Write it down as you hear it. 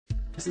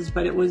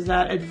but it was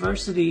that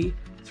adversity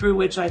through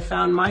which I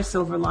found my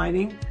silver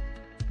lining.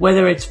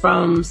 Whether it's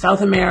from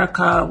South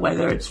America,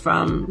 whether it's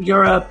from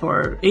Europe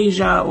or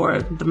Asia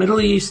or the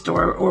Middle East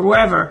or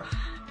wherever,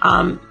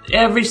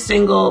 every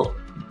single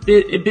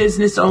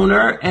business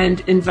owner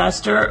and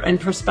investor and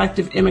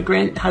prospective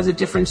immigrant has a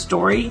different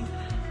story,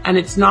 and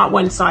it's not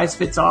one size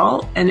fits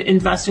all. And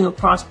investing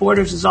across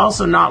borders is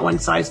also not one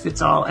size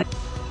fits all.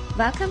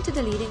 Welcome to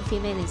the Leading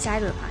Female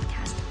Insider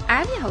podcast.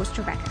 I'm your host,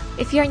 Rebecca.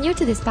 If you're new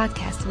to this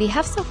podcast, we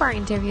have so far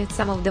interviewed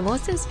some of the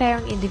most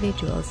inspiring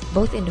individuals,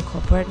 both in the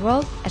corporate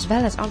world as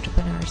well as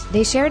entrepreneurs.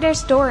 They share their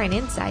story and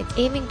insights,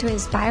 aiming to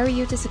inspire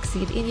you to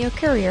succeed in your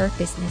career,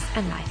 business,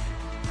 and life.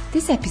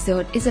 This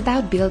episode is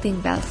about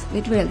building wealth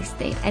with real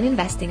estate and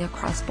investing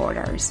across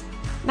borders.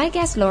 My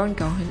guest Lauren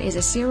Cohen is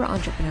a serial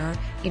entrepreneur,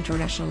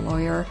 international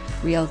lawyer,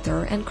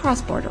 realtor, and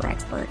cross-border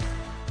expert.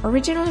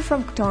 Originally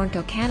from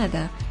Toronto,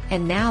 Canada,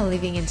 and now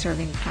living and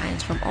serving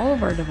clients from all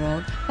over the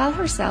world, while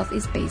herself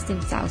is based in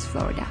South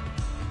Florida.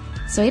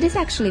 So it is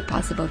actually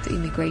possible to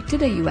immigrate to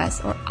the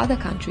US or other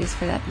countries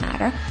for that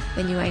matter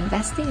when you are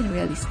investing in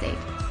real estate.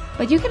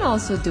 But you can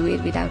also do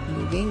it without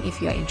moving if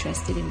you are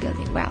interested in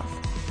building wealth.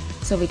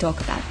 So we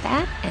talk about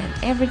that and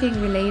everything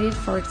related,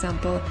 for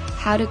example,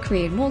 how to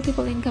create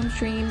multiple income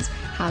streams,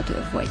 how to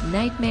avoid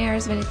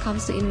nightmares when it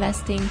comes to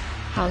investing,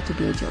 how to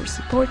build your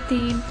support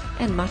team,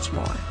 and much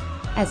more.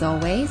 As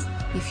always,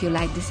 if you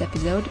like this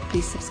episode,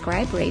 please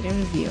subscribe, rate, and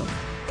review.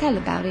 Tell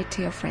about it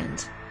to your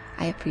friends.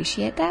 I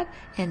appreciate that.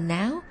 And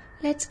now,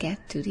 let's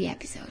get to the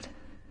episode.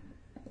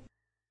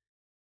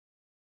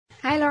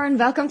 Hi, Lauren.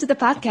 Welcome to the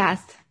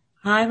podcast.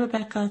 Hi,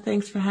 Rebecca.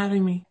 Thanks for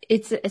having me.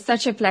 It's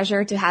such a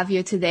pleasure to have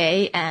you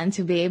today and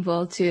to be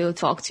able to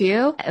talk to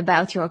you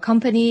about your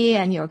company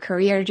and your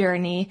career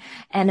journey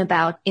and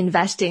about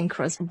investing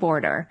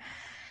cross-border.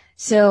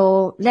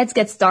 So let's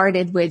get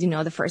started with,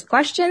 the first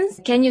questions.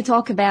 Can you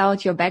talk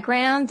about your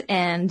background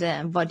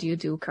and what do you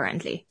do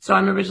currently? So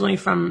I'm originally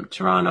from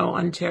Toronto,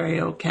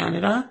 Ontario,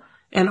 Canada,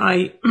 and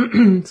I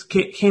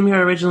came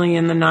here originally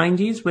in the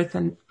 90s with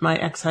my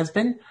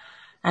ex-husband,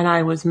 and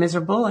I was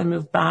miserable. I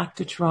moved back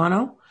to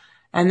Toronto,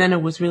 and then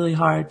it was really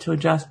hard to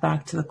adjust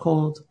back to the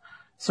cold.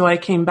 So I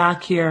came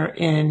back here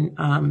in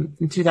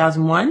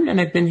 2001, and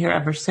I've been here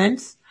ever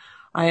since.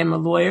 I am a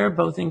lawyer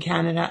both in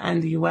Canada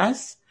and the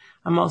US.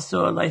 I'm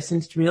also a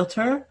licensed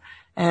realtor,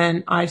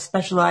 and I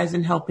specialize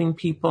in helping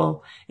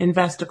people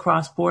invest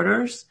across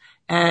borders.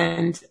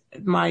 And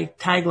my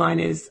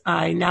tagline is,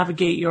 I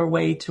navigate your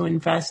way to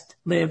invest,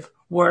 live,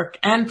 work,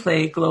 and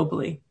play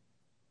globally.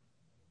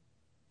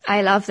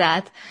 I love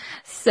that.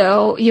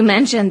 So you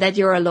mentioned that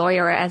you're a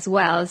lawyer as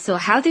well. So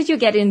how did you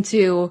get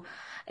into,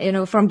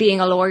 from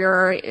being a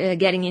lawyer,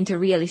 getting into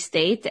real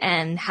estate,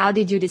 and how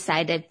did you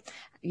decide that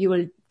you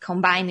will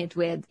combine it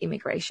with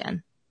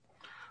immigration?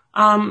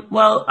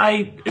 Well,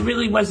 it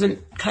really wasn't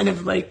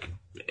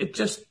it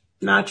just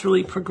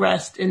naturally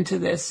progressed into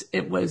this.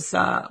 It was,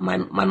 my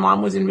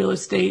mom was in real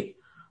estate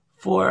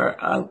for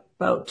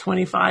about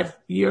 25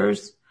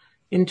 years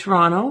in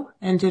Toronto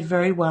and did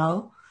very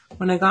well.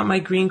 When I got my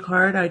green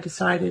card, I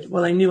decided,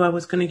 I knew I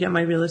was going to get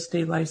my real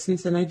estate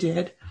license, and I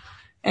did.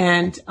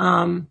 And,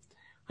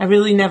 I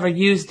really never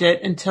used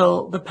it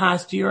until the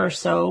past year or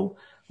so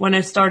when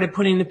I started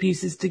putting the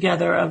pieces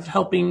together of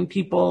helping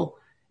people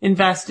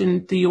invest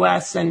in the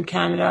US and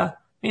Canada,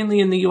 mainly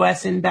in the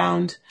US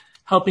inbound,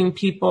 helping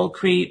people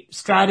create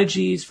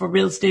strategies for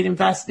real estate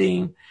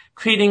investing,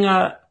 creating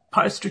a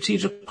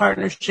strategic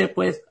partnership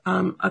with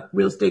a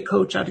real estate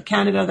coach out of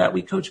Canada that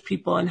we coach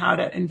people on how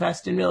to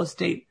invest in real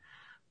estate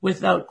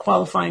without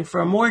qualifying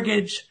for a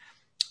mortgage,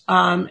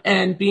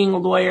 and being a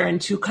lawyer in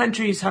two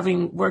countries,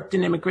 having worked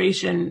in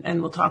immigration,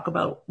 and we'll talk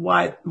about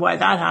why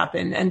that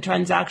happened, and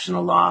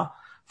transactional law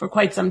for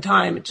quite some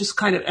time. It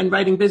just and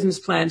writing business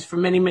plans for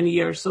many, many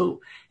years.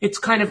 So it's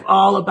kind of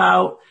all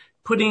about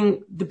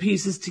putting the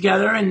pieces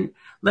together and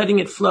letting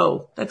it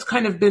flow. That's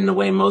kind of been the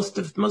way most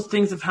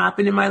things have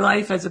happened in my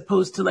life, as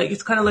opposed to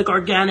it's kind of like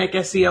organic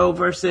SEO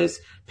versus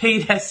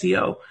paid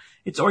SEO.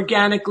 It's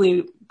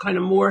organically kind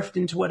of morphed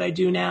into what I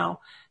do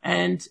now.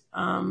 And,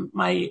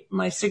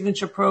 my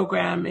signature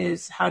program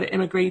is how to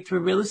immigrate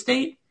through real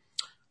estate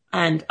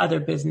and other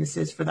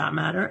businesses for that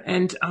matter.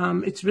 And,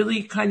 it's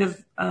really kind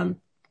of,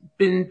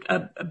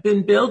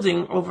 been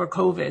building over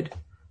COVID.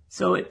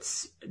 So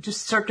it's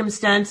just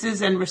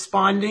circumstances and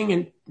responding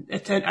and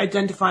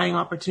identifying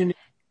opportunities.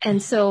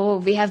 And so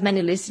we have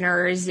many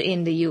listeners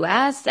in the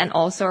US and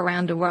also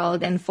around the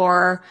world. And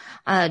for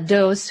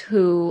those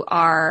who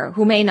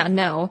may not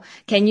know,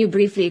 can you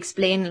briefly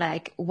explain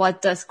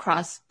what does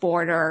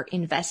cross-border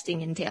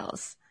investing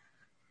entails?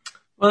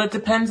 Well, it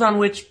depends on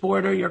which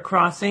border you're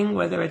crossing,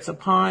 whether it's a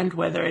pond,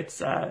 whether it's,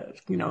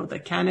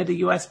 the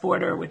Canada-US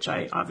border, which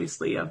I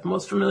obviously have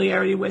most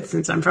familiarity with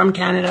since I'm from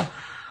Canada,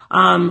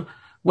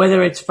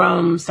 whether it's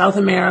from South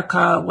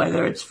America,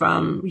 whether it's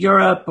from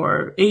Europe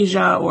or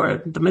Asia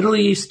or the Middle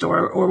East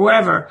or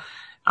wherever.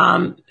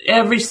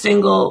 Every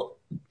single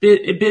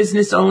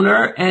business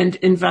owner and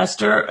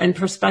investor and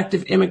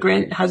prospective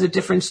immigrant has a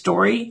different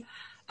story.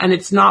 And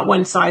it's not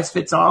one size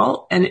fits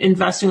all. And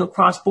investing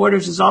across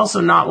borders is also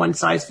not one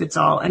size fits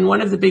all. And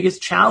one of the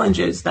biggest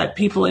challenges that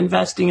people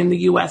investing in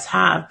the US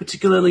have,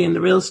 particularly in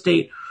the real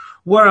estate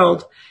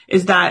world,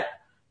 is that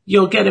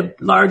you'll get a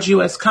large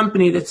US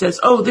company that says,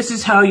 oh, this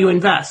is how you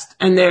invest.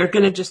 And they're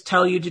going to just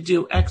tell you to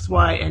do X,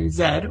 Y, and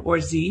Z,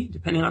 or Z,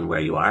 depending on where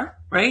you are,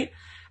 right?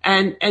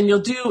 And you'll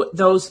do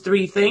those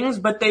three things,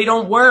 but they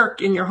don't work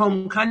in your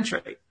home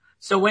country.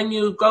 So when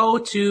you go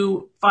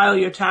to file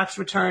your tax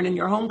return in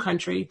your home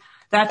country,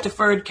 that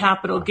deferred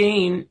capital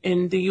gain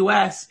in the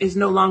US is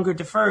no longer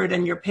deferred,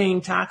 and you're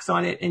paying tax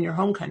on it in your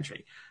home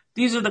country.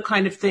 These are the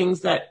kind of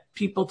things that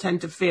people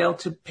tend to fail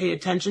to pay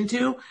attention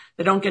to.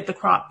 They don't get the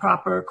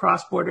proper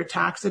cross-border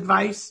tax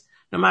advice,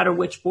 no matter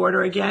which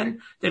border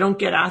again. They don't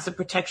get asset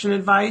protection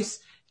advice.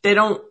 They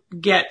don't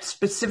get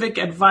specific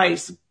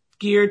advice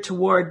geared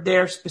toward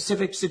their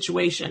specific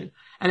situation.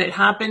 And it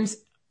happens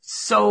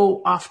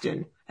so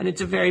often, and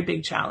it's a very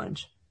big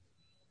challenge.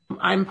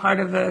 I'm part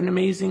of an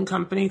amazing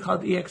company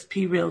called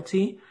eXp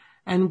Realty,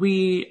 and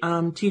we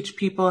teach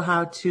people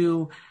how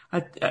to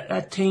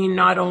attain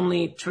not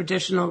only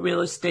traditional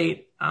real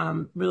estate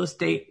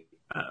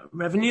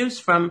revenues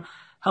from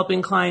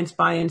helping clients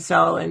buy and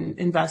sell and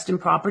invest in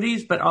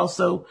properties, but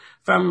also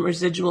from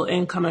residual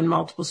income and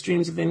multiple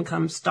streams of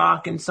income,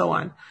 stock, and so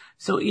on.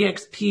 So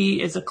eXp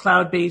is a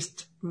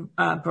cloud-based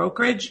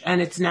brokerage, and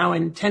it's now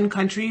in 10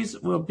 countries.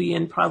 We'll be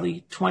in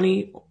probably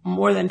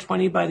more than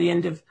 20 by the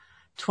end of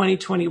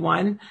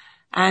 2021.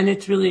 And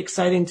it's really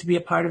exciting to be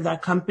a part of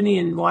that company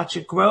and watch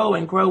it grow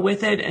and grow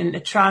with it and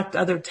attract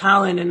other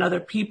talent and other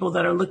people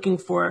that are looking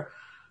for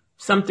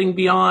something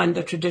beyond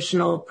the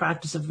traditional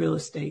practice of real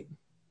estate.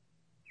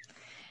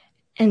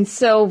 And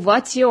so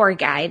what's your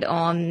guide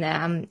on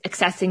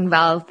accessing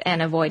wealth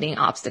and avoiding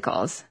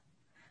obstacles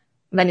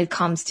when it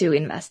comes to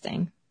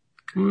investing?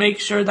 Make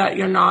sure that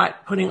you're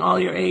not putting all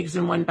your eggs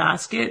in one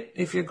basket.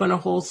 If you're going to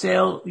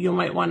wholesale, you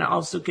might want to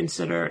also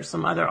consider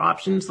some other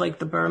options like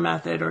the BRRRR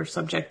method or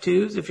subject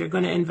twos. If you're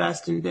going to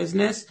invest in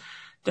business,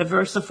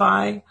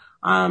 diversify.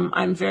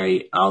 I'm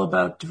very all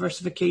about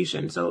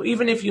diversification. So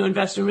even if you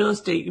invest in real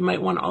estate, you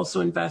might want to also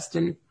invest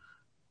in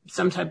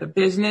some type of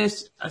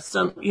business,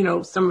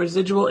 some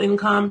residual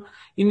income.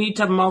 You need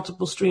to have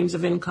multiple streams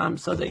of income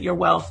so that your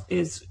wealth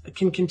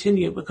can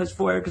continue. Because,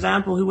 for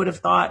example, who would have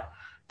thought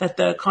that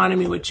the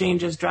economy would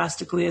change as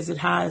drastically as it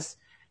has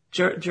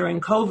during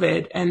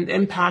COVID and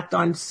impact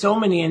on so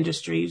many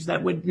industries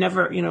that would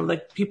never,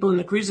 like people in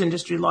the cruise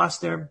industry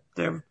lost their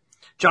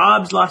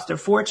jobs, lost their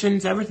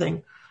fortunes,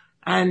 everything.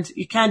 And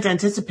you can't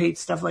anticipate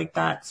stuff like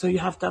that. So you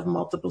have to have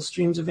multiple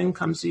streams of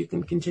income so you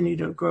can continue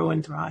to grow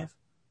and thrive.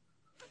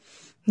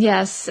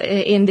 Yes,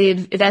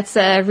 indeed. That's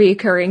a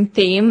recurring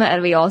theme.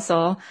 And we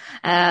also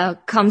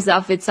comes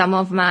up with some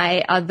of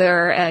my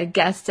other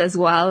guests as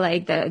well,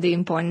 like the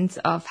importance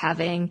of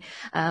having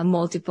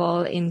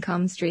multiple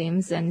income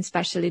streams. And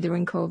especially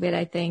during COVID,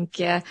 I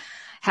think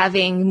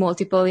having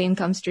multiple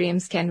income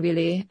streams can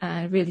really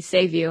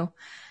save you.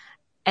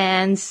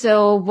 And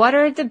so what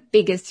are the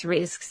biggest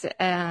risks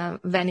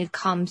when it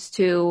comes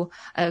to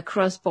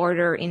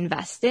cross-border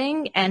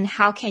investing, and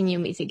how can you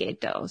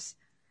mitigate those?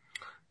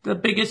 The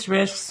biggest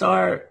risks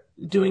are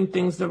doing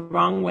things the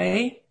wrong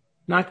way,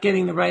 not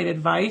getting the right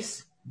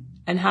advice,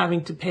 and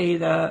having to pay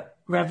the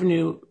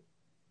revenue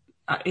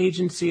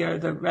agency or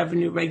the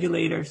revenue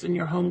regulators in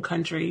your home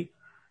country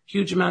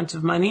huge amounts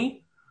of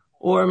money,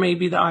 or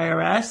maybe the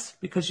IRS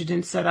because you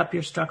didn't set up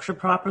your structure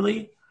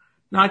properly.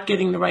 Not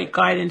getting the right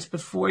guidance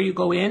before you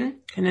go in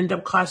can end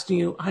up costing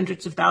you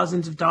hundreds of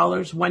thousands of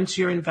dollars once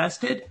you're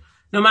invested,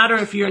 no matter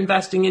if you're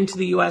investing into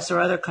the U.S.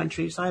 or other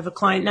countries. I have a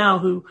client now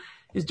who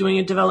is doing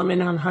a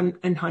development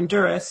in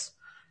Honduras,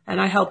 and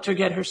I helped her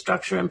get her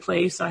structure in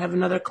place. I have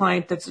another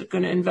client that's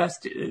going to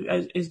invest,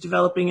 is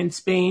developing in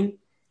Spain,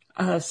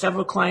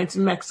 several clients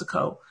in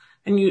Mexico.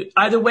 And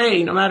either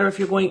way, no matter if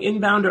you're going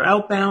inbound or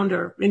outbound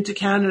or into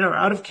Canada or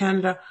out of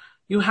Canada,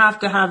 you have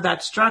to have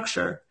that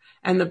structure.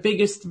 And the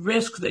biggest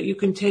risk that you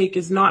can take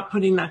is not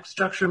putting that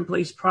structure in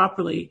place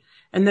properly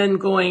and then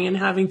going and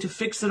having to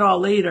fix it all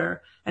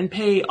later and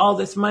pay all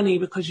this money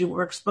because you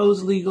were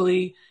exposed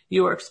legally,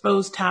 you were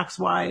exposed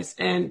tax-wise,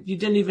 and you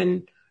didn't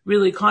even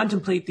really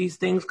contemplate these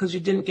things because you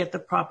didn't get the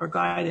proper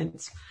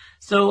guidance.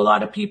 So a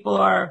lot of people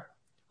are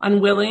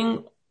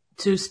unwilling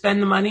to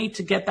spend the money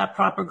to get that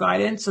proper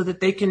guidance so that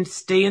they can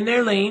stay in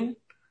their lane,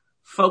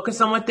 focus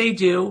on what they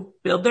do,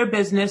 build their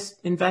business,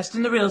 invest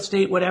in the real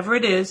estate, whatever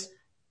it is,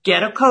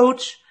 get a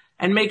coach,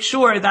 and make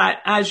sure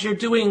that as you're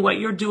doing what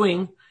you're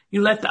doing,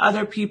 you let the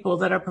other people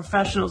that are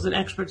professionals and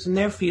experts in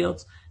their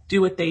fields do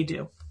what they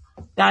do.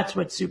 That's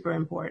what's super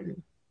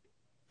important.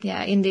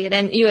 Yeah, indeed.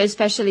 And you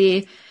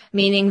especially,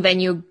 meaning when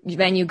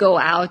you go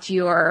out,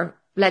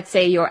 let's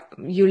say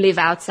you live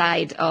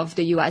outside of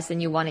the US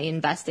and you want to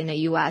invest in the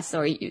US,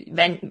 or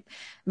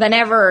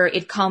whenever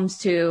it comes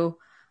to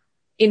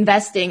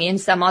investing in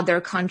some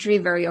other country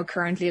where you're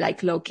currently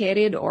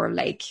located, or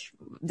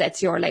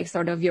that's your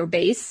sort of your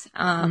base,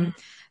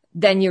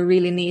 then you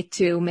really need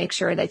to make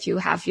sure that you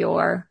have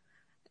your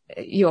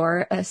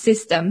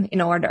system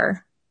in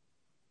order.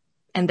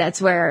 And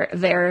that's where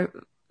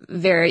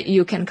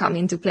you can come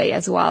into play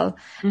as well,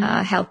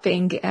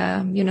 helping,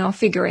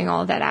 figuring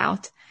all that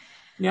out.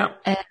 Yeah.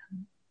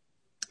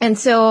 And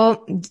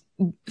so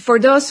for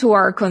those who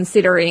are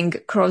considering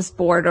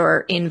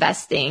cross-border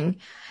investing,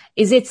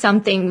 is it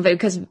something,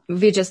 because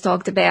we just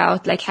talked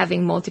about like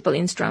having multiple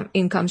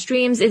income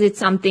streams, is it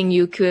something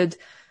you could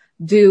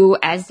do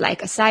as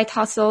like a side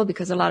hustle?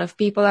 Because a lot of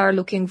people are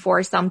looking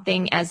for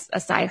something as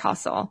a side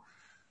hustle.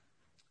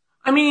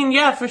 I mean,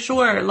 yeah, for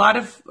sure. A lot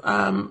of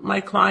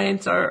my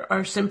clients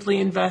are simply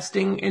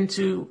investing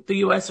into the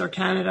US or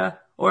Canada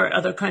or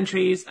other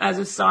countries as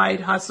a side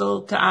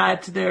hustle to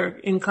add to their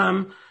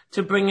income,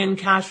 to bring in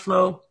cash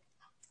flow,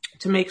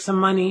 to make some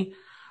money.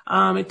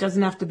 It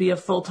doesn't have to be a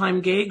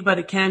full-time gig, but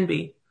it can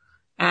be.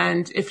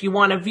 And if you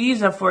want a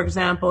visa, for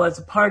example, as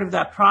a part of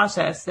that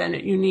process, then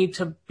you need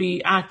to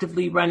be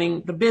actively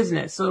running the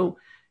business. So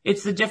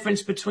it's the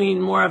difference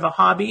between more of a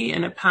hobby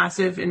and a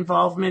passive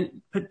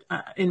involvement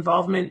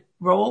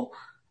role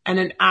and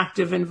an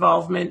active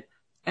involvement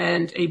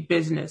and a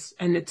business.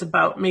 And it's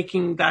about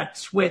making that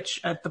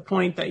switch at the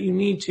point that you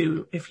need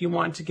to if you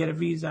want to get a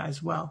visa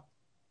as well.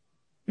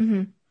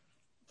 Mm-hmm.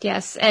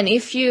 Yes. And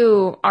if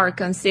you are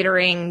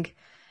considering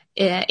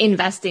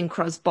investing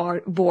cross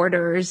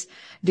borders,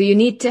 do you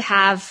need to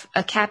have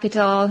a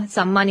capital,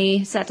 some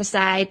money set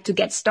aside to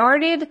get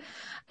started?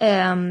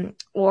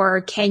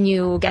 Or can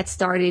you get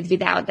started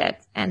without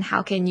that? And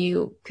how could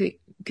you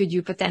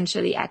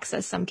potentially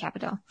access some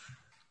capital?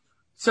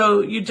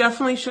 So you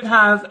definitely should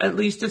have at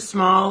least a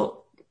small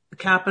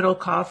capital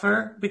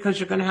coffer, because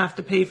you're going to have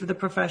to pay for the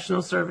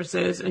professional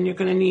services, and you're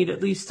going to need at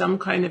least some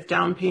kind of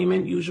down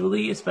payment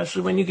usually,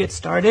 especially when you get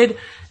started.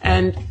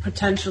 And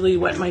potentially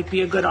what might be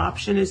a good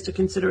option is to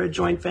consider a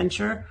joint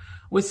venture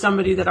with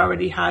somebody that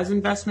already has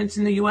investments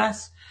in the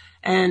US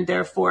and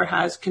therefore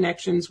has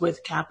connections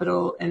with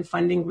capital and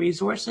funding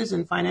resources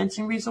and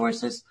financing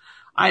resources.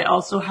 I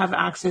also have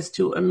access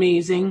to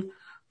amazing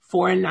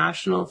foreign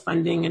national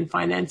funding and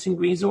financing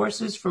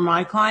resources for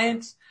my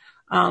clients.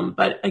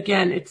 But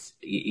again,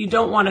 you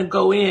don't want to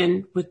go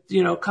in with,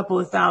 a couple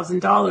of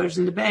 $1,000s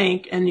in the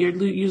bank and you're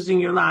using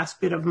your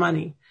last bit of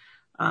money.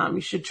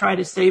 You should try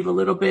to save a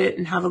little bit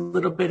and have a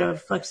little bit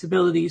of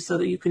flexibility so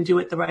that you can do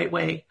it the right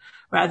way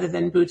rather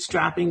than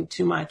bootstrapping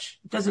too much.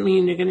 It doesn't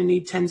mean you're going to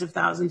need tens of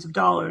thousands of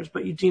dollars,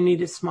 but you do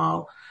need a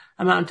small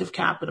amount of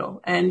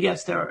capital. And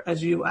yes,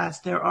 as you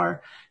asked, there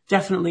are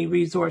definitely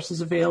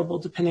resources available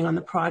depending on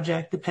the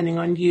project, depending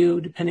on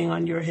you, depending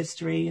on your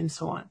history, and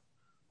so on.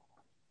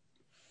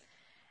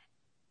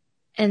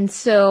 And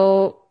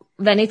so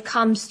when it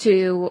comes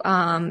to,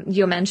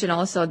 you mentioned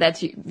also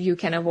that you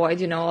can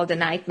avoid, all the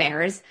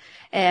nightmares.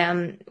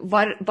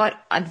 What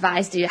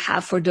advice do you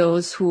have for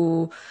those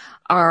who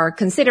are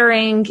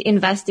considering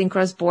investing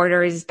cross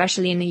borders,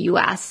 especially in the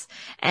US,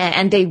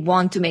 and they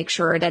want to make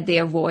sure that they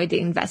avoid the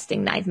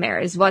investing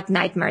nightmares? What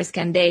nightmares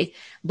can they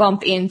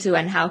bump into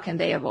and how can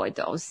they avoid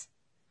those?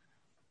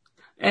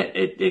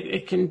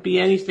 It can be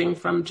anything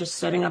from just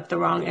setting up the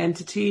wrong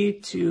entity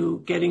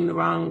to getting the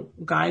wrong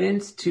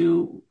guidance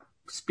to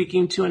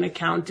speaking to an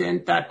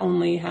accountant that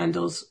only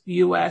handles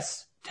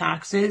US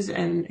taxes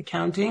and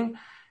accounting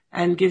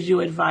and gives you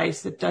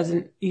advice that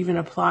doesn't even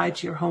apply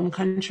to your home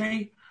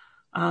country.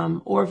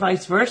 Or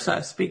vice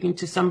versa, speaking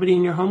to somebody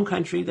in your home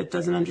country that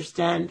doesn't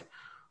understand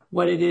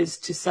what it is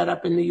to set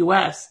up in the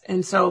US.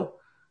 And so,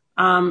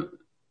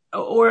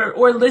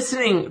 or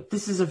listening.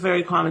 This is a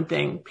very common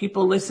thing.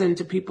 People listen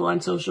to people on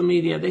social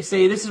media. They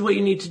say, this is what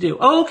you need to do.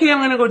 Oh, okay, I'm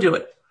going to go do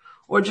it.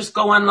 Or just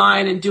go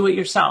online and do it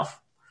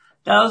yourself.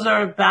 Those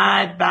are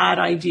bad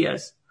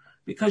ideas,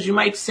 because you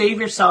might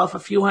save yourself a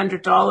few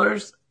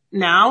 $100s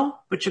now,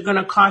 but you're going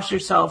to cost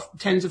yourself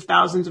tens of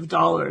thousands of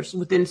dollars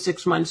within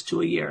 6 months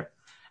to a year.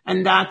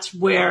 And that's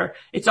where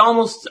it's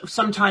almost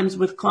sometimes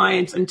with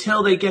clients,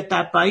 until they get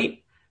that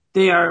bite,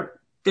 they're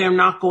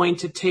not going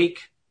to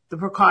take the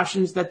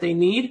precautions that they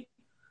need.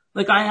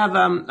 Like I have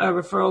a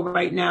referral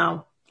right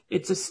now.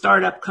 It's a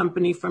startup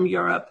company from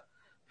Europe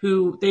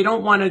who they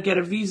don't want to get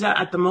a visa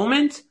at the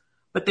moment,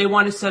 but they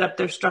want to set up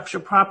their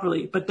structure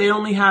properly. But they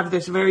only have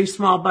this very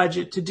small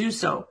budget to do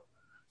so.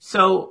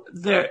 So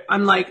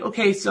I'm like,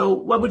 okay, so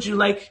what would you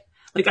like?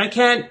 Like I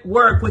can't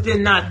work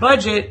within that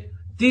budget.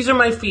 These are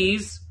my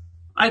fees.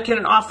 I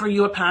can offer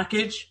you a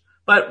package,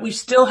 but we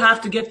still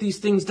have to get these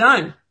things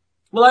done.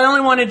 Well, I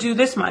only want to do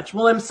this much.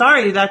 Well, I'm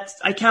sorry that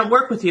I can't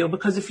work with you,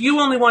 because if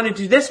you only want to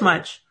do this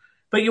much,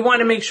 but you want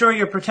to make sure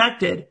you're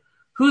protected,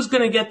 who's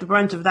going to get the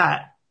brunt of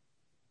that?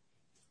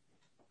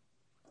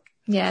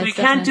 Yeah, so you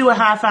can't do a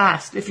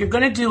half-assed. If you're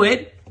going to do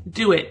it,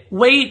 do it.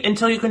 Wait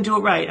until you can do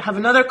it right. I have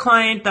another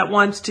client that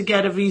wants to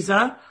get a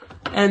visa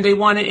and they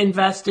want to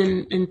invest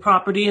in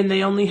property, and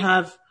they only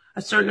have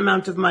a certain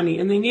amount of money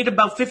and they need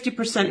about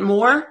 50%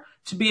 more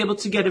to be able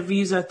to get a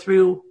visa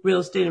through real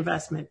estate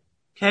investment.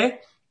 Okay.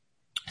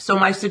 So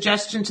my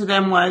suggestion to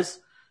them was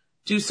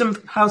do some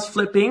house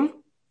flipping,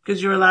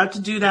 because you're allowed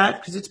to do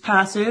that because it's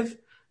passive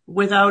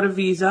without a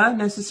visa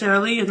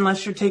necessarily,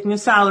 unless you're taking a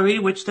salary,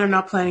 which they're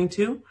not planning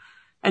to.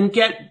 and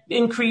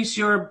increase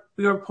your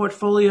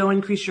portfolio,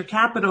 increase your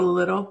capital a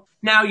little.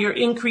 Now your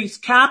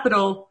increased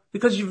capital,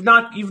 because you've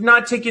not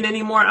taken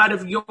any more out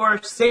of your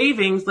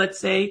savings, let's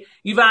say,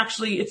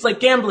 it's like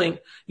gambling.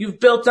 You've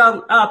built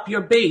up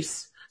your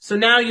base. So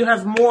now you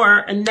have more,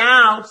 and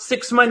now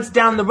 6 months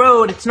down the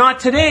road, it's not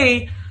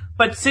today,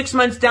 but 6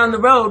 months down the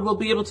road, we'll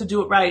be able to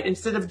do it right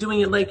instead of doing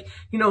it like,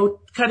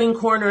 cutting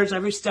corners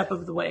every step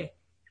of the way.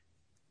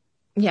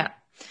 Yeah.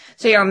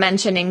 So you're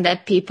mentioning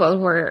that people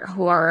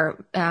who are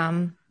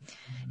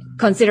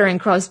considering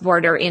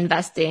cross-border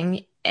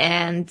investing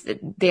and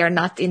they are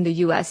not in the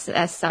US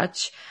as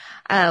such.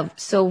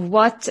 So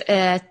what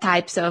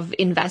types of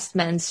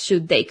investments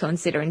should they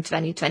consider in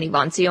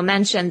 2021? So you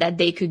mentioned that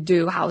they could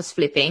do house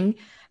flipping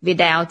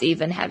without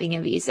even having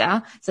a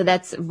visa. So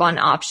that's one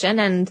option.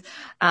 And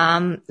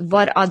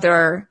what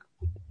other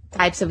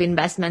types of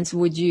investments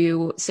would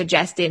you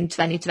suggest in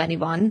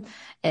 2021?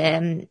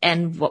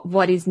 And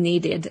what is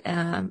needed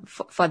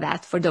for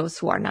that, for those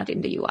who are not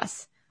in the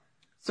US?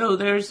 So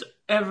there's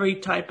every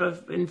type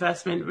of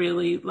investment,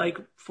 really. Like,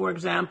 for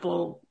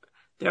example,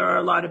 there are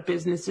a lot of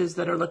businesses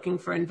that are looking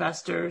for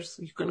investors.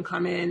 You can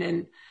come in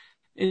and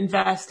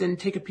invest and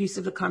take a piece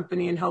of the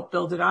company and help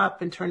build it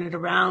up and turn it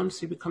around.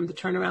 So you become the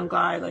turnaround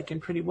guy, like in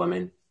Pretty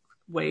Woman,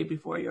 way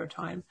before your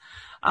time.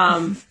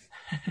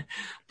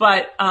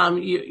 But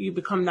you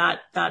become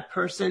that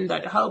person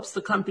that helps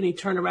the company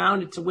turn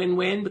around. It's a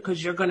win-win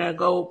because you're going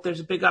to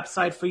there's a big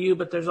upside for you,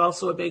 but there's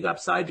also a big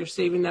upside. You're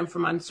saving them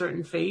from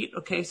uncertain fate.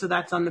 Okay, so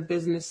that's on the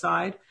business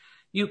side.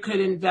 You could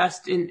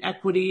invest in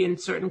equity in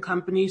certain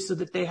companies so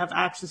that they have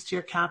access to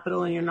your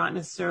capital and you're not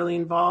necessarily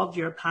involved.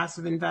 You're a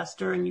passive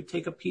investor and you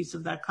take a piece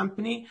of that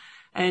company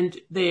and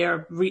they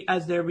are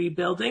as they're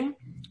rebuilding.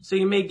 So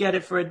you may get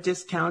it for a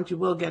discount. You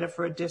will get it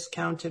for a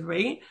discounted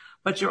rate,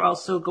 but you're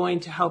also going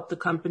to help the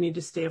company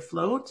to stay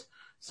afloat.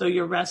 So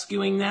you're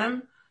rescuing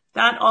them.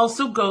 That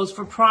also goes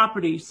for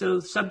property. So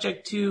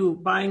subject to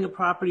buying a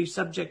property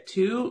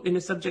in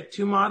a subject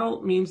to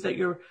model means that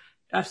you're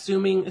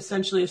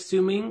essentially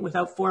assuming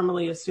without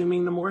formally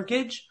assuming the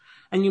mortgage,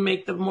 and you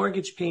make the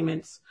mortgage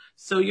payments.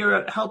 So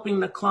you're helping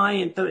the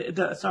client,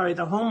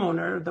 the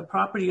homeowner, the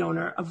property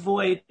owner,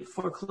 avoid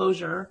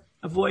foreclosure,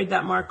 avoid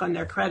that mark on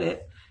their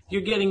credit.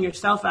 You're getting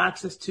yourself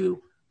access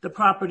to the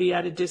property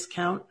at a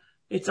discount.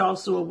 It's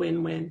also a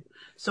win-win.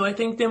 So I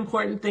think the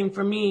important thing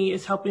for me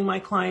is helping my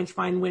clients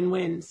find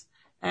win-wins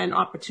and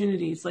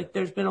opportunities. Like,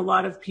 there's been a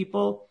lot of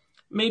people,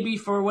 maybe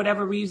for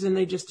whatever reason,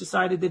 they just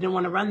decided they didn't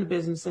want to run the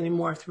business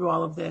anymore through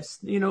all of this.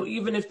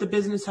 Even if the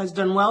business has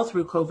done well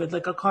through COVID,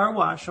 like a car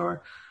wash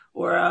or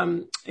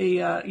like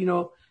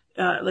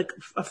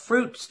a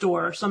fruit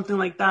store or something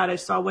like that. I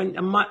saw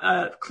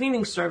a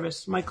cleaning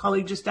service. My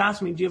colleague just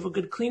asked me, do you have a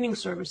good cleaning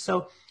service?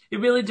 So it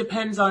really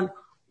depends on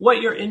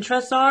what your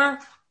interests are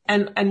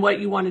and what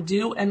you want to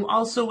do. And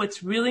also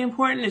what's really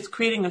important is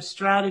creating a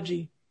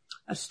strategy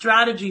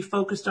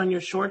focused on your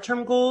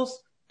short-term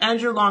goals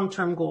and your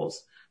long-term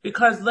goals.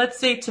 Because let's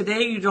say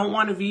today you don't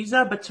want a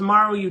visa, but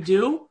tomorrow you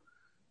do.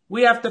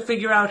 We have to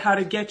figure out how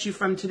to get you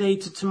from today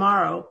to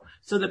tomorrow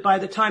so that by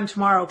the time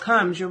tomorrow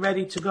comes, you're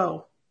ready to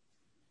go.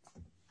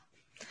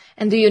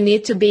 And do you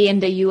need to be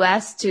in the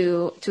US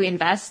to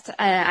invest?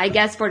 I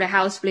guess for the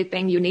house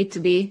flipping, you need to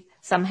be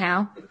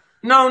somehow.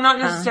 No, not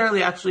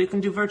necessarily, actually. You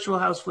can do virtual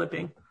house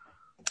flipping.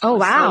 Oh,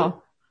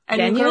 wow.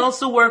 And you can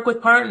also work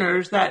with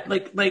partners that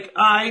like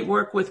I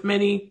work with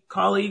many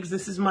colleagues.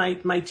 This is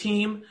my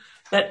team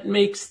that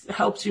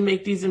helps you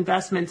make these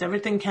investments.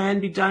 Everything can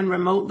be done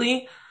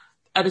remotely.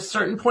 At a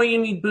certain point, you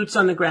need boots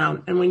on the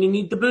ground. And when you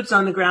need the boots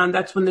on the ground,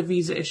 that's when the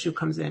visa issue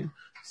comes in.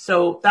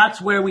 So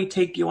that's where we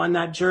take you on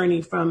that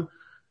journey from,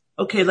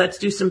 okay, let's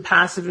do some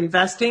passive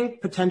investing,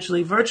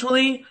 potentially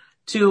virtually,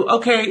 to,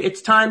 okay,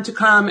 it's time to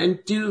come and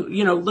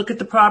look at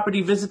the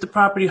property, visit the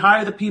property,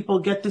 hire the people,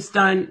 get this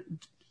done,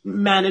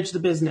 manage the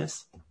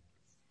business.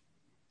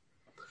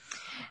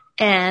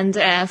 And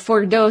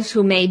for those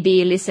who may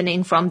be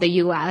listening from the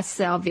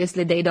US,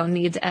 obviously they don't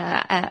need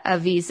a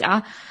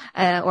visa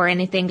or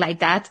anything like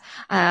that.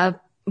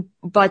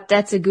 But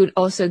that's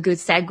also a good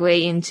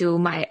segue into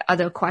my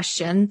other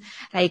question.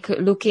 Like,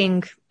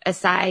 looking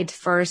aside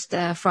first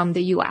from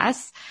the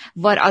US,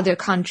 what other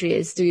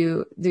countries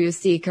do you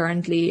see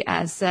currently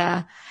as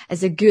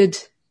a good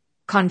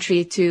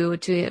country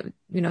to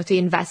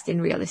invest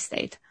in real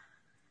estate?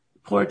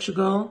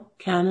 Portugal,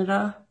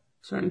 Canada,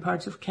 certain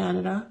parts of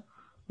Canada.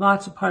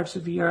 Lots of parts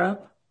of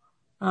Europe.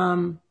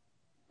 It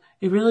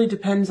really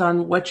depends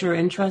on what your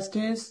interest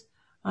is.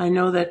 I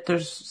know that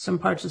there's some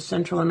parts of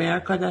Central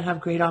America that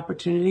have great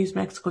opportunities.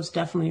 Mexico's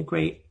definitely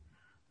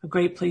a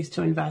great place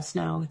to invest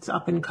now. It's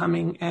up and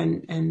coming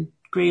and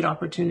great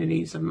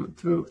opportunities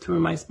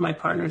through my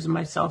partners and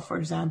myself, for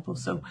example.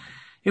 So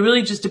it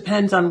really just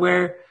depends on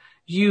where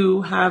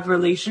you have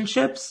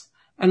relationships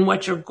and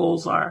what your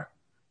goals are.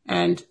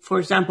 And for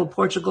example,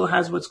 Portugal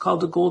has what's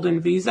called a golden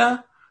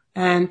visa.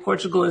 And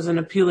Portugal is an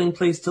appealing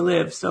place to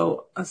live.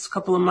 So a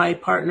couple of my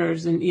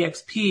partners in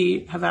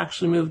EXP have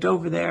actually moved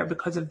over there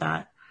because of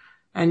that.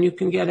 And you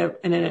can get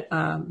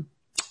a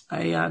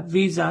a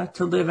visa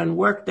to live and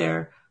work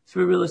there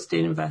through real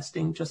estate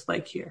investing, just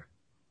like here.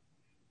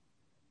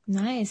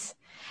 Nice.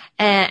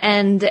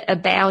 And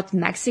about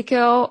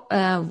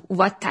Mexico,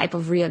 what type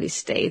of real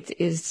estate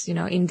is,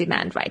 in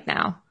demand right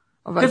now?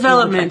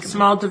 Developments,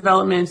 small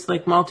developments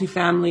like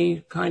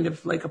multifamily, kind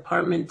of like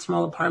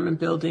small apartment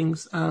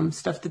buildings,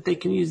 stuff that they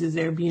can use as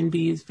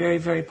Airbnb is very,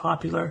 very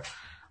popular.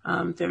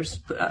 There's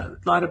a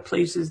lot of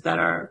places that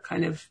are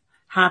kind of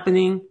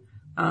happening.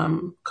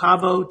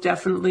 Cabo,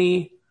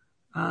 definitely.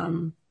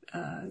 Even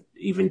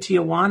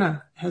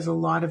Tijuana has a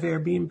lot of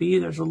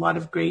Airbnb. There's a lot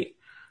of great,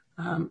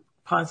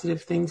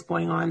 positive things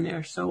going on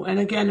there. So, and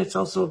again, it's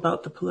also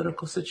about the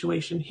political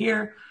situation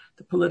here,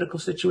 the political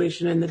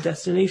situation in the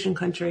destination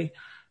country.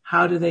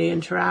 How do they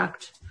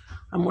interact?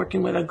 I'm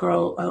working with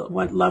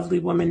one lovely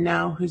woman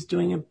now who's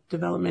doing a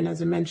development,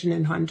 as I mentioned,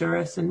 in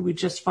Honduras, and we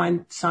just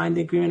signed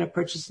the agreement of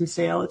purchase and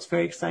sale. It's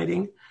very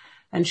exciting.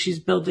 And she's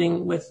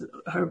building with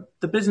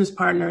the business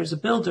partner is a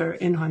builder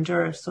in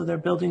Honduras. So they're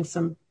building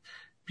some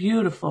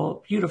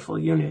beautiful, beautiful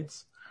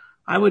units.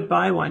 I would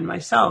buy one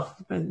myself,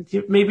 but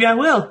maybe I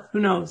will. Who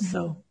knows?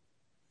 So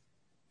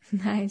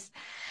nice.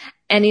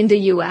 And in the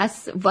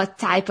US, what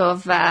type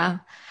of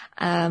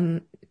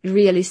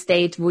real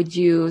estate would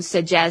you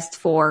suggest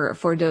for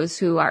those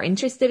who are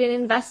interested in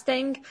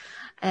investing?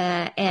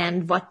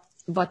 And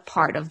what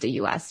part of the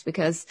US?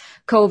 Because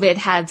COVID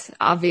had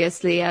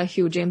obviously a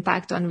huge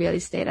impact on real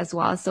estate as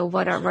well. So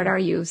what are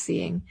you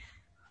seeing?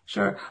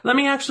 Sure. Let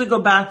me actually go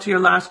back to your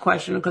last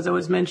question because I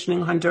was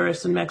mentioning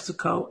Honduras and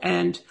Mexico.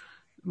 And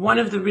one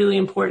of the really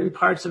important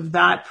parts of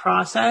that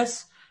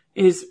process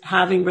is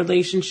having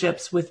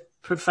relationships with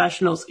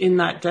professionals in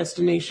that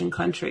destination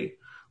country.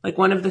 Like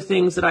one of the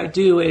things that I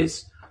do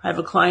is I have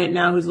a client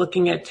now who's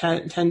looking at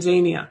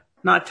Tanzania,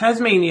 not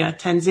Tasmania,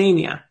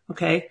 Tanzania.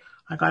 Okay.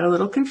 I got a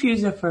little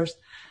confused at first.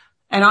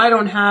 And I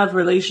don't have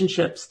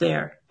relationships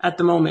there at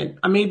the moment.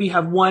 I maybe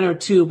have one or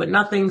two, but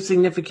nothing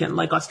significant.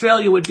 Like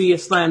Australia would be a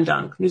slam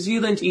dunk. New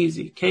Zealand,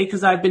 easy. Okay.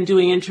 Because I've been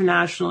doing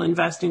international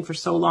investing for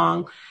so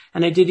long.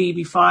 And I did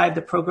EB-5,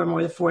 the program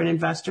where the foreign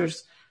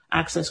investors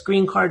access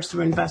green cards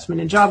through investment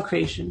and job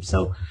creation.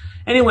 So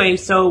anyway,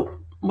 so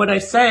what I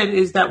said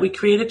is that we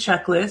create a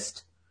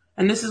checklist,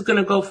 and this is going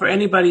to go for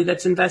anybody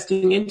that's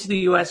investing into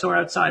the US or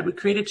outside. We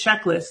create a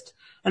checklist,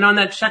 and on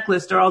that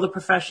checklist are all the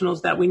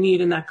professionals that we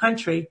need in that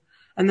country.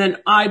 And then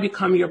I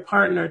become your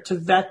partner to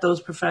vet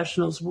those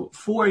professionals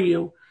for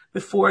you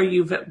before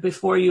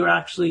you're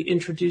actually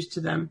introduced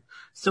to them.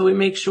 So we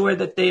make sure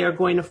that they are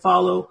going to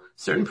follow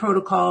certain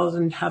protocols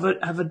and have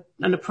an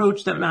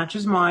approach that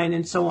matches mine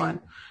and so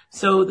on.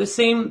 So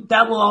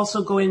that will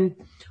also go in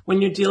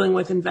when you're dealing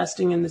with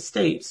investing in the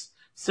States.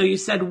 So you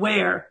said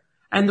where,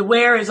 and the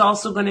where is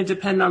also going to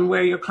depend on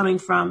where you're coming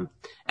from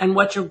and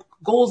what your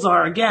goals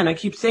are. Again, I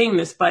keep saying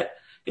this, but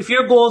if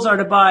your goals are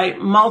to buy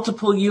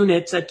multiple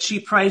units at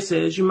cheap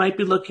prices, you might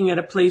be looking at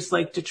a place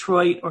like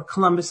Detroit or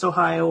Columbus,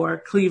 Ohio, or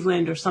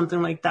Cleveland or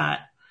something like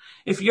that.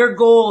 If your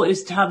goal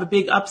is to have a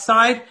big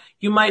upside,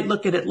 you might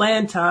look at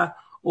Atlanta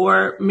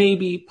or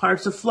maybe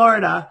parts of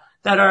Florida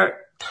that are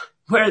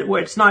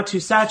where it's not too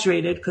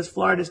saturated, because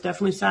Florida is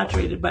definitely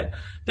saturated. But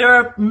there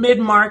are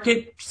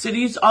mid-market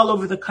cities all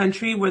over the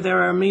country where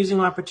there are amazing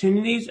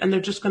opportunities, and they're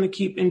just going to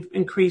keep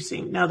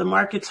increasing. Now, the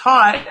market's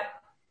hot,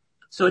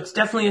 so it's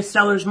definitely a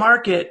seller's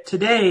market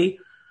today.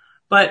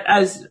 But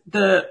as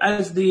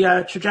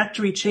the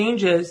trajectory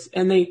changes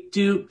and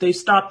they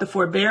stop the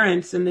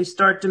forbearance and they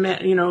start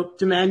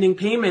demanding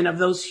payment of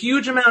those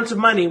huge amounts of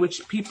money,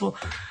 which people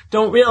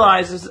don't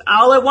realize is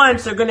all at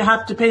once they're going to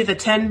have to pay the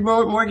 10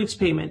 mortgage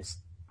payments.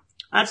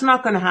 That's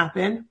not going to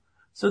happen.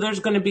 So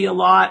there's going to be a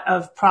lot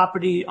of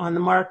property on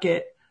the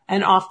market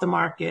and off the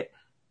market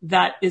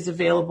that is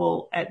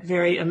available at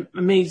very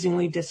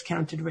amazingly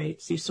discounted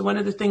rates. So one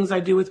of the things I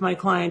do with my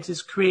clients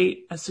is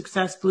create a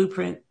success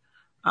blueprint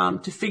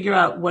to figure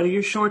out what are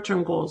your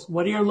short-term goals,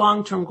 what are your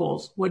long-term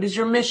goals, what is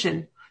your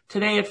mission.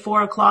 Today at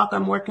 4:00,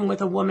 I'm working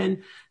with a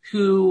woman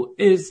who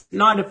is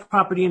not a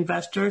property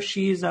investor.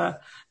 She's a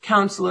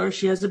counselor.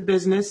 She has a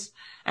business,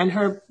 and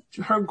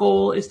her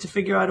goal is to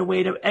figure out a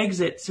way to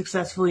exit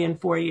successfully in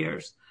 4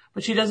 years.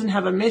 But she doesn't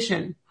have a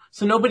mission.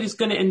 So nobody's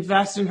going to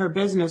invest in her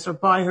business or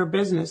buy her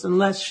business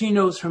unless she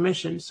knows her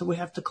mission. So we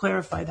have to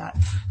clarify that.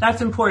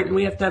 That's important.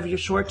 We have to have your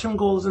short-term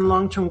goals and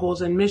long-term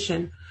goals and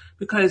mission.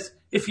 Because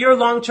if your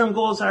long-term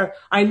goals are,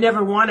 I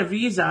never want a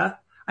visa,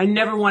 I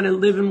never want to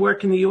live and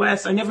work in the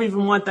US, I never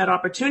even want that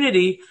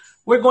opportunity,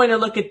 we're going to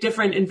look at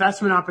different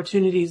investment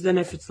opportunities than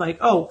if it's like,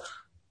 oh,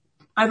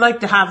 I'd like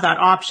to have that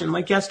option.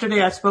 Like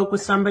yesterday I spoke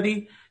with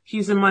somebody,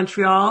 he's in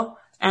Montreal,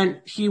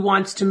 and he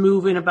wants to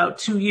move in about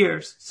 2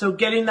 years. So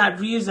getting that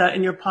visa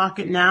in your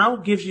pocket now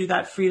gives you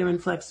that freedom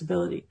and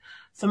flexibility.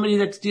 Somebody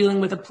that's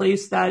dealing with a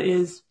place that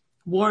is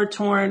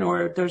war-torn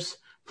or there's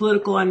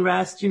political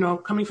unrest,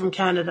 coming from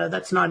Canada,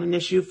 that's not an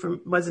issue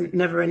wasn't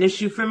never an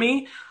issue for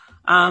me.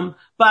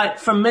 But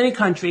from many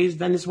countries,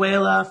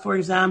 Venezuela, for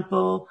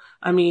example,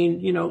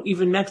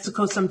 even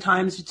Mexico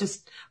sometimes,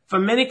 just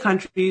from many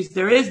countries,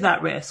 there is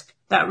that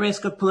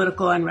risk of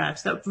political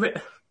unrest.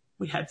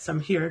 We had some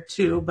here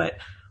too, but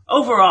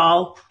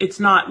overall, it's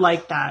not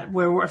like that,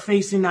 where we're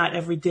facing that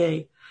every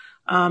day.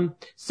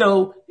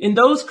 So in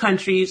those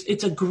countries,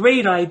 it's a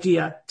great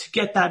idea to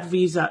get that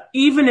visa,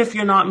 even if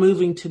you're not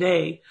moving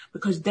today,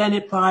 because then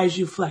it buys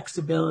you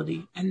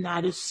flexibility. And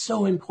that is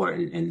so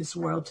important in this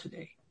world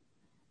today.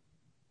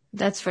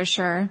 That's for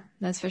sure.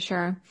 That's for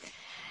sure.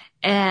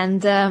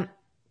 And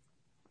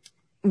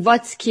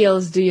what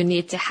skills do you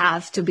need to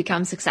have to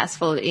become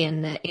successful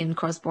in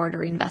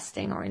cross-border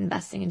investing or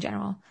investing in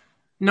general?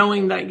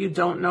 Knowing that you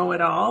don't know it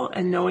all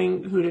and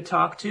knowing who to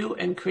talk to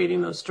and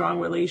creating those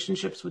strong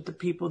relationships with the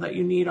people that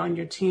you need on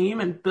your team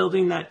and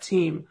building that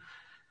team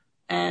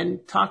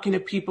and talking to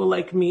people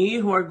like me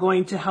who are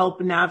going to help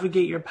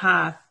navigate your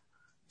path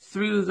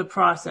through the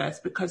process,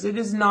 because it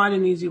is not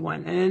an easy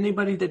one. And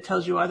anybody that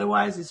tells you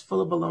otherwise is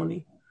full of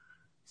baloney.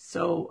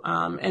 So,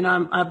 and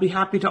I'll be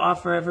happy to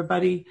offer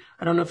everybody,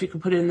 I don't know if you can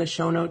put it in the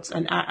show notes,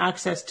 and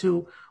access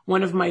to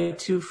one of my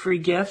 2 free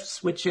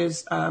gifts, which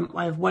is,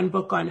 I have one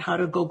book on how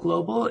to go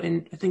global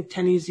in, I think,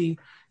 10 easy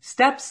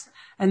steps.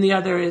 And the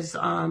other is,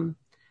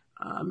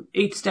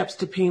 8 steps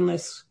to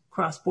painless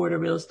cross-border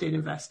real estate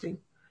investing.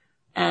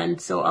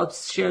 And so I'll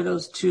share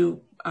those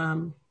 2,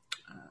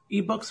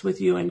 ebooks with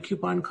you and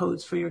coupon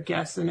codes for your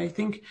guests. And I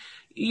think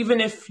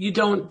even if you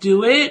don't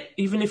do it,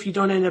 even if you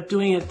don't end up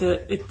doing it,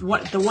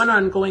 the one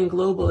on going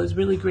global is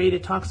really great.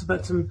 It talks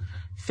about some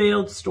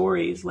failed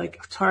stories,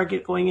 like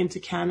Target going into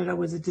Canada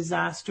was a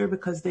disaster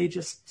because they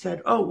just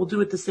said, oh, we'll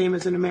do it the same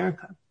as in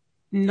America.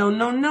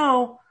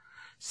 No.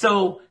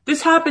 So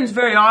this happens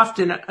very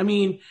often. I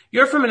mean,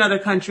 you're from another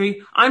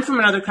country. I'm from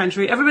another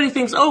country. Everybody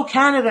thinks, oh,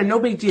 Canada, no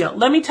big deal.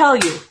 Let me tell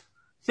you,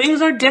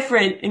 things are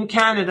different in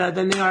Canada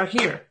than they are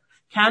here.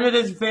 Canada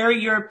is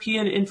very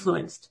European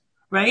influenced,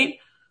 right?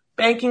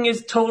 Banking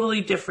is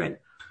totally different.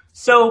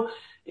 So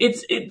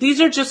these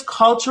are just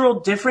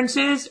cultural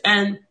differences,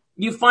 and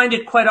you find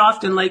it quite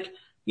often, like,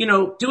 you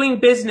know,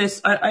 doing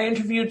business. I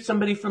interviewed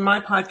somebody from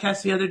my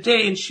podcast the other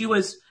day, and she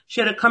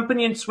had a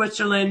company in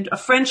Switzerland,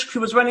 she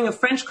was running a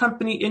French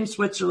company in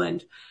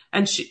Switzerland,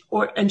 and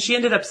she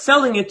ended up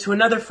selling it to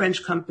another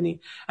French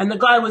company. And the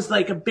guy was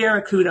like a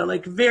barracuda,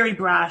 like very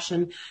brash.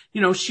 And,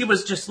 you know, she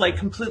was just like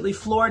completely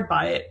floored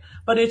by it,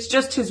 but it's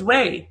just his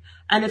way.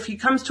 And if he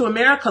comes to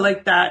America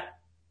like that,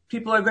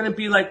 people are going to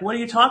be like, what are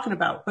you talking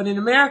about? But in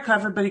America,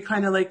 everybody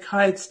kind of like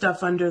hides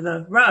stuff under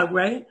the rug,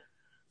 right?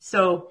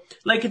 So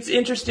like, it's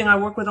interesting. I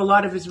work with a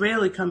lot of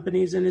Israeli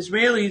companies, and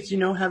Israelis, you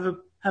know, have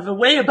a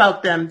way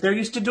about them. They're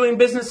used to doing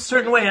business a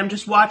certain way. I'm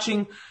just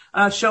watching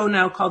a show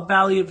now called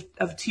Valley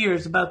of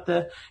Tears about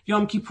the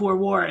Yom Kippur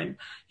War. And,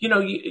 you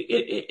know,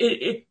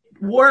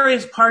 war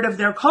is part of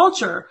their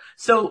culture.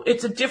 So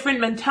it's a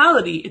different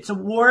mentality. It's a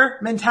war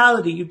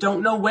mentality. You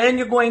don't know when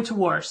you're going to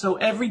war. So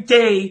every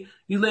day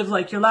you live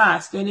like your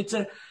last. And it's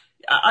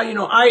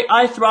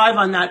I thrive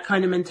on that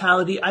kind of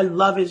mentality. I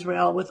love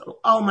Israel with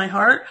all my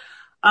heart.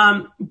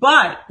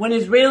 But when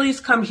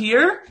Israelis come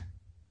here,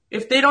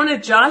 if they don't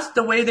adjust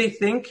the way they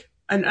think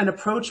and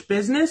approach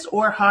business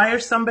or hire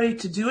somebody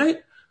to do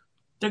it,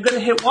 they're going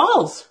to hit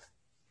walls.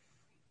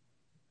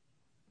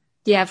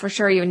 Yeah, for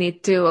sure. You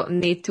need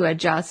to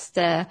adjust.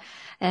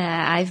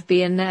 I've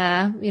been,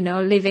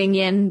 living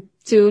in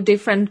 2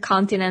 different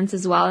continents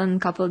as well, in a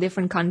couple of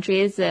different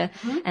countries.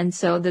 And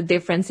so the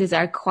differences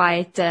are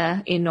quite,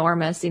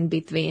 enormous in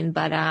between.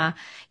 But,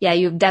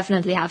 you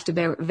definitely have to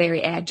be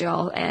very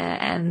agile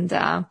and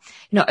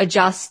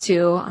adjust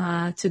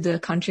to the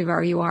country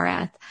where you are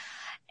at.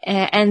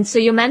 And so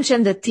you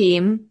mentioned the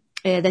team.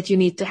 That you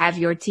need to have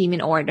your team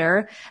in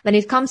order. When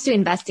it comes to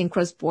investing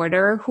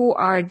cross-border, who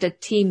are the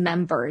team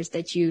members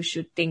that you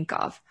should think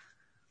of?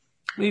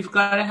 We've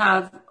got to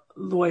have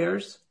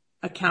lawyers,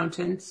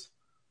 accountants.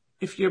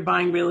 If you're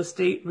buying real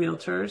estate,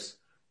 realtors.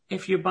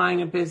 If you're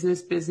buying a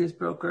business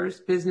brokers,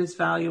 business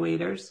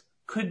valuators,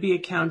 could be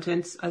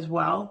accountants as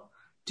well.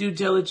 Due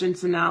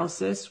diligence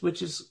analysis,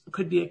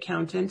 could be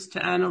accountants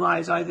to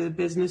analyze either the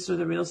business or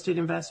the real estate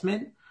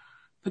investment.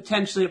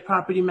 Potentially a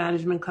property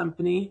management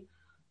company.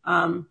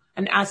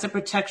 An asset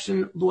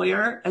protection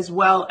lawyer, as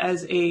well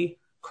as a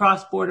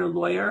cross-border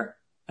lawyer,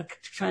 a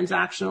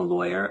transactional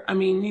lawyer. I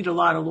mean, you need a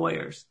lot of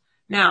lawyers.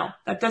 Now,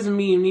 that doesn't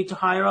mean you need to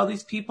hire all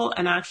these people.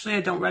 And actually,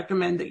 I don't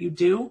recommend that you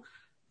do.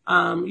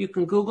 You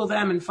can Google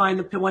them and find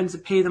the ones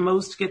that pay the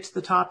most to get to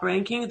the top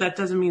ranking. That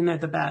doesn't mean they're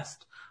the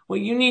best. What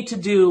you need to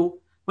do,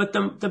 what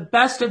the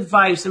best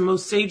advice and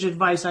most sage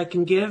advice I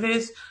can give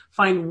is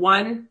find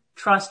one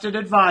trusted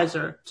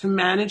advisor to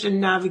manage and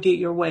navigate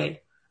your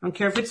way. I don't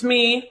care if it's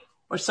me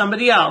or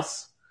somebody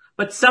else,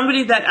 but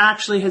somebody that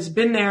actually has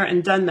been there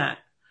and done that.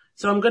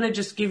 So I'm going to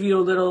just give you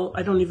a little,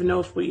 I don't even know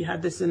if we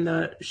had this in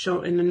the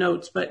show, in the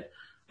notes, but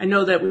I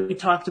know that we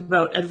talked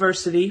about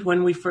adversity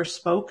when we first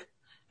spoke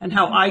and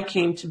how I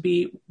came to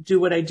do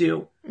what I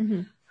do.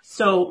 Mm-hmm.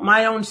 So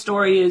my own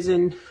story is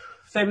in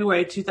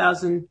February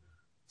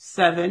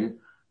 2007.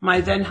 My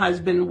then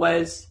husband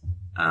was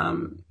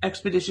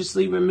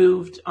expeditiously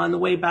removed on the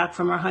way back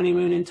from our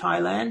honeymoon in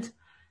Thailand.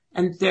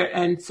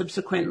 And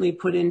subsequently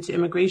put into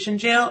immigration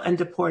jail and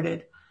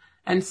deported.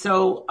 And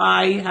so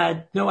I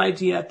had no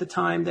idea at the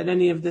time that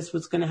any of this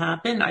was going to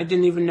happen. I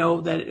didn't even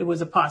know that it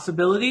was a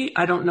possibility.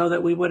 I don't know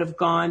that we would have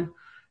gone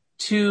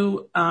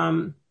to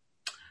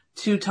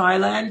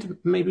Thailand.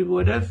 Maybe we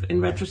would have. In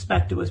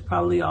retrospect, it was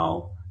probably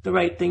all the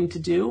right thing to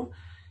do.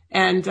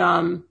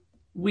 And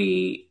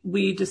we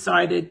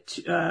decided,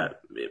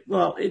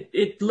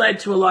 it led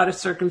to a lot of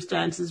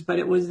circumstances, but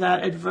it was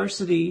that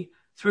adversity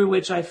through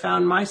which I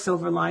found my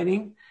silver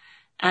lining.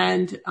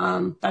 And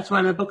that's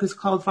why my book is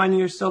called Finding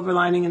Your Silver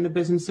Lining in the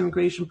Business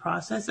Immigration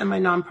Process. And my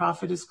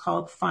nonprofit is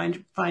called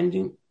Find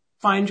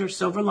Your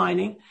Silver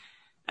Lining.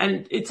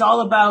 And it's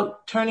all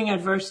about turning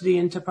adversity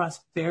into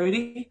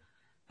prosperity.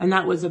 And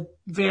that was a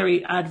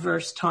very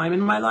adverse time in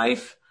my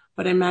life,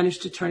 but I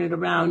managed to turn it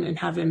around and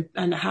have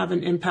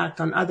an impact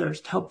on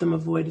others to help them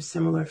avoid a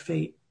similar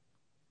fate.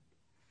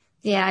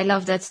 Yeah, I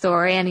love that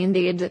story. And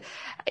indeed,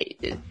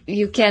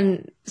 you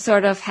can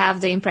sort of have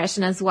the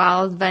impression as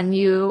well, when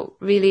you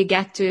really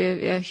get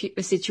to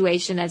a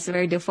situation that's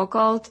very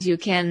difficult, you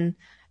can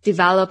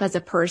develop as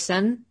a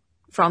person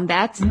from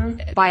that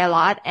by a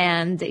lot,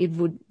 and it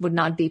would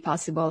not be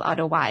possible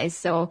otherwise.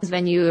 So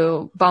when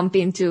you bump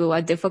into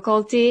a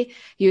difficulty,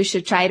 you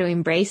should try to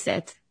embrace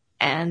it.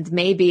 And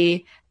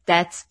maybe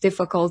that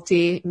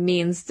difficulty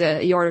means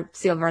your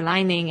silver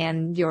lining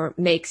and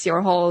makes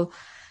your whole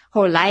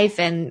life,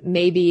 and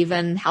maybe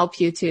even help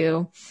you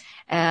to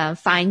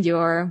find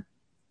your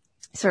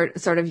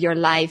sort of your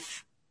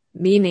life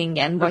meaning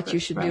and what you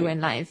should do in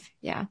life.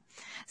 Yeah.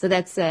 So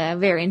that's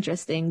very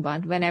interesting.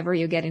 But whenever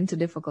you get into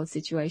difficult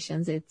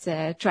situations, it's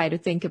try to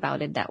think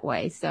about it that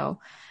way. So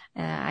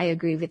I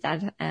agree with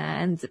that.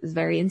 And it's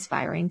very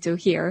inspiring to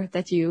hear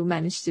that you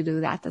managed to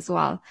do that as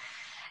well.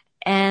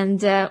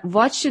 And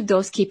what should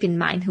those keep in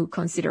mind who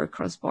consider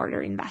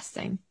cross-border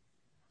investing?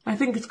 I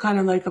think it's kind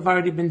of like I've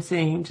already been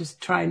saying, just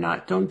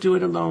don't do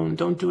it alone.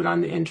 Don't do it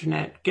on the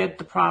internet. Get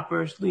the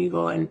proper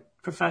legal and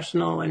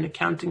professional and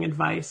accounting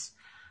advice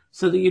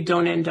so that you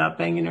don't end up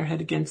banging your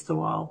head against the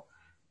wall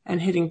and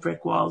hitting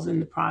brick walls in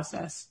the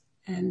process.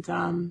 And,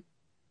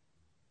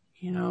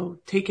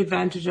 take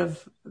advantage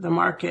of the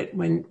market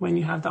when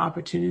you have the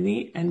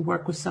opportunity, and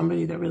work with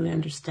somebody that really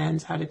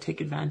understands how to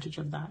take advantage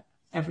of that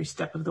every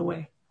step of the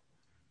way,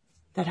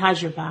 that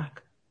has your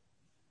back.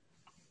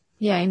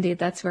 Yeah, indeed.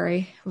 That's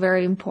very,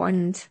 very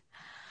important.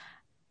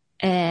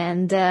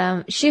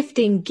 And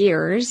shifting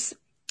gears,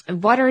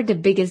 what are the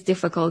biggest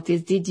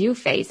difficulties did you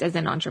face as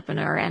an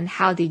entrepreneur, and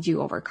how did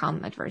you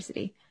overcome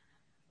adversity?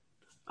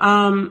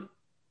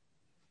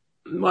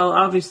 Well,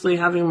 obviously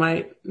having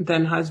my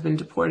then husband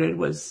deported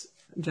was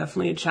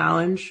definitely a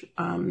challenge.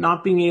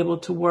 Not being able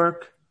to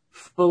work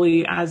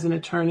fully as an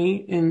attorney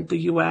in the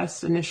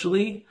U.S.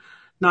 initially,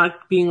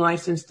 not being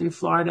licensed in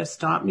Florida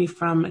stopped me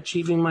from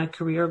achieving my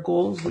career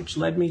goals, which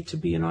led me to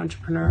be an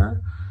entrepreneur.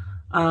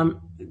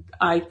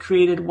 I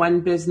created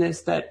one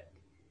business that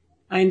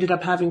I ended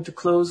up having to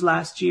close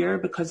last year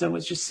because I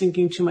was just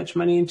sinking too much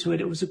money into it.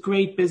 It was a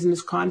great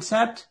business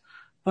concept,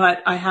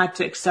 but I had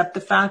to accept the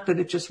fact that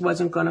it just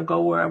wasn't going to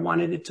go where I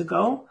wanted it to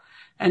go.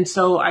 And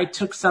so I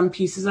took some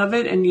pieces of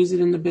it and used it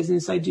in the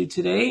business I do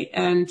today.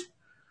 And,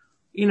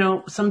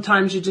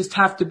 sometimes you just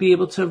have to be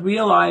able to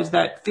realize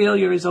that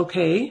failure is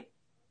okay.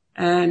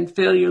 And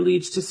failure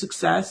leads to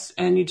success,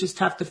 and you just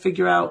have to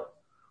figure out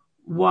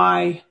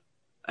why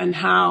and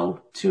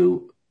how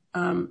to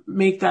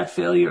make that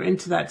failure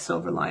into that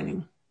silver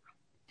lining.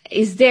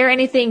 Is there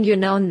anything you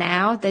know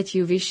now that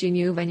you wish you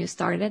knew when you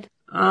started?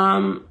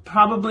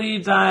 Probably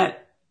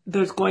that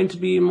there's going to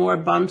be more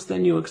bumps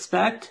than you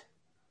expect,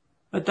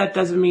 but that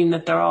doesn't mean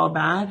that they're all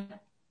bad.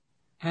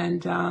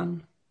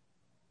 And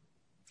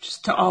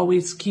just to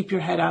always keep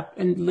your head up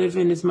and live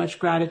in as much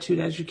gratitude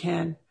as you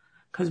can,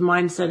 because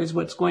mindset is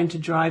what's going to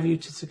drive you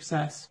to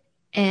success.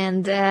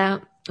 And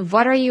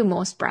what are you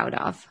most proud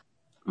of?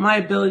 My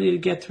ability to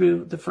get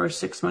through the first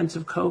 6 months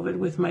of COVID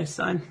with my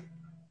son.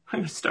 I'm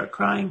going to start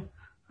crying.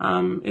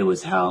 It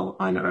was hell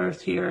on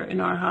earth here in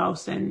our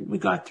house, and we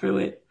got through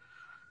it.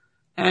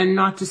 And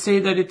not to say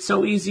that it's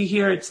so easy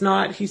here. It's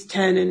not. He's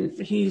 10 and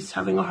he's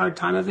having a hard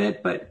time of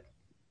it. But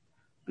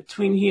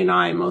between he and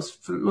I,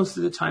 most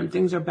of the time,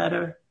 things are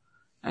better.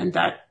 And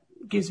that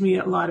gives me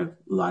a lot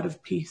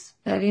of peace.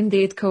 That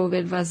indeed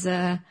COVID was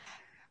a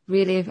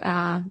really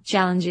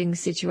challenging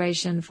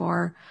situation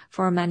for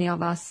many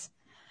of us.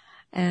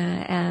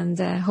 And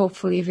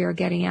hopefully we're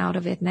getting out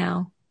of it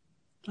now.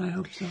 I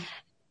hope so.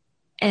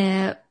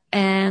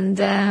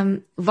 And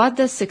what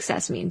does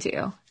success mean to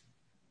you?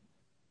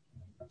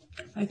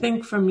 I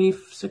think for me,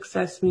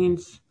 success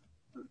means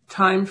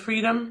time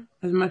freedom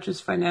as much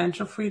as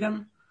financial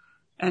freedom,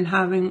 and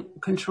having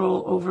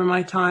control over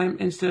my time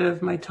instead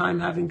of my time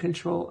having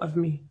control of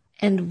me.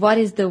 And what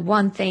is the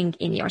one thing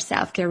in your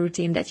self-care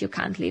routine that you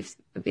can't live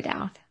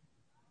without?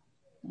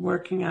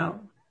 Working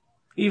out.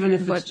 Even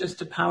if it's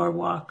just a power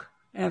walk,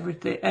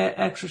 everything,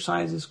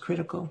 exercise is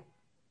critical.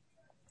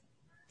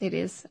 It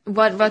is.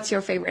 What's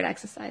your favorite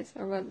exercise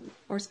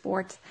or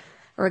sport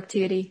or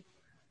activity?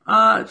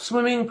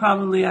 Swimming,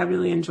 probably. I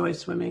really enjoy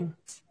swimming.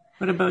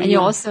 What about you? And you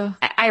also,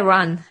 I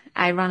run.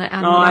 I run.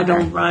 No, I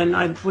don't run.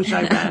 I wish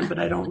I ran, but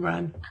I don't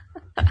run.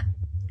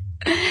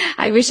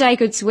 I wish I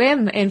could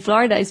swim in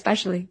Florida,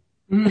 especially.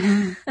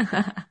 Mm-hmm.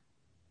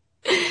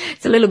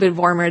 It's a little bit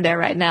warmer there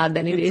right now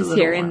than it is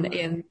here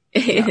in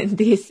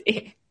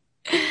DC.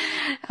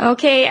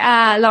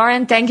 Okay,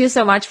 Lauren, thank you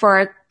so much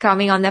for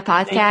coming on the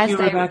podcast.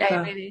 Thank you,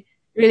 Rebecca. I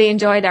really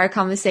enjoyed our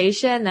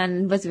conversation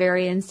and was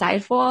very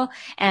insightful.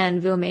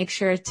 And we'll make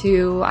sure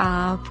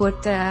to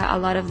put a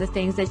lot of the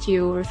things that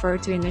you refer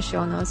to in the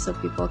show notes so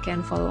people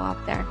can follow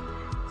up there.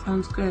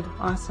 Sounds good.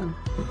 Awesome.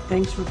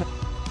 Thanks, Rebecca.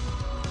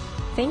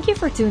 Thank you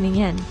for tuning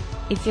in.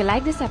 If you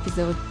like this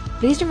episode,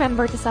 please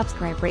remember to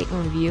subscribe, rate,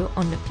 and review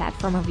on the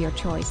platform of your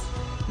choice.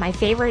 My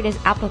favorite is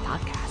Apple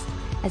Podcast,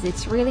 as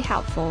it's really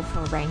helpful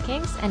for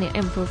rankings and it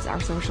improves our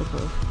social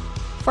proof.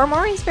 For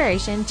more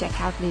inspiration, check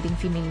out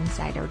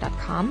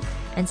leadingfemaleinsider.com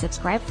and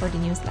subscribe for the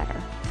newsletter.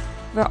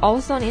 We're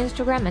also on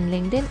Instagram and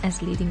LinkedIn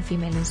as Leading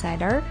Female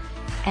Insider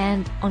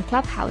and on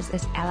Clubhouse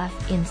as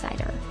LF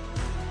Insider.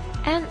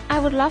 And I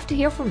would love to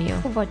hear from you.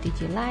 What did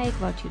you like?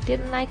 What you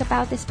didn't like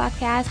about this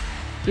podcast?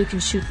 You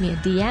can shoot me a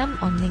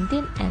DM on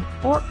LinkedIn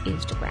or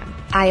Instagram.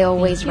 I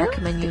always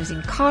recommend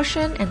using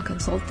caution and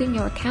consulting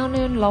your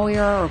accountant,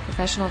 lawyer, or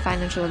professional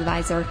financial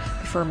advisor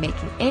before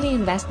making any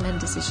investment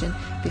decision,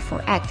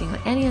 before acting on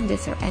any of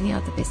this or any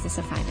other business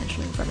or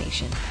financial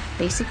information.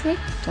 Basically,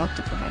 talk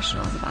to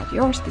professionals about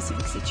your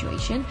specific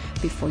situation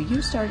before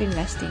you start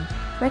investing.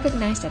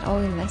 Recognize that all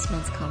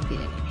investments come with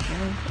an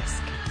inherent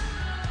risk.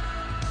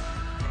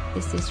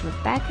 This is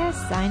Rebecca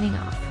signing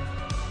off.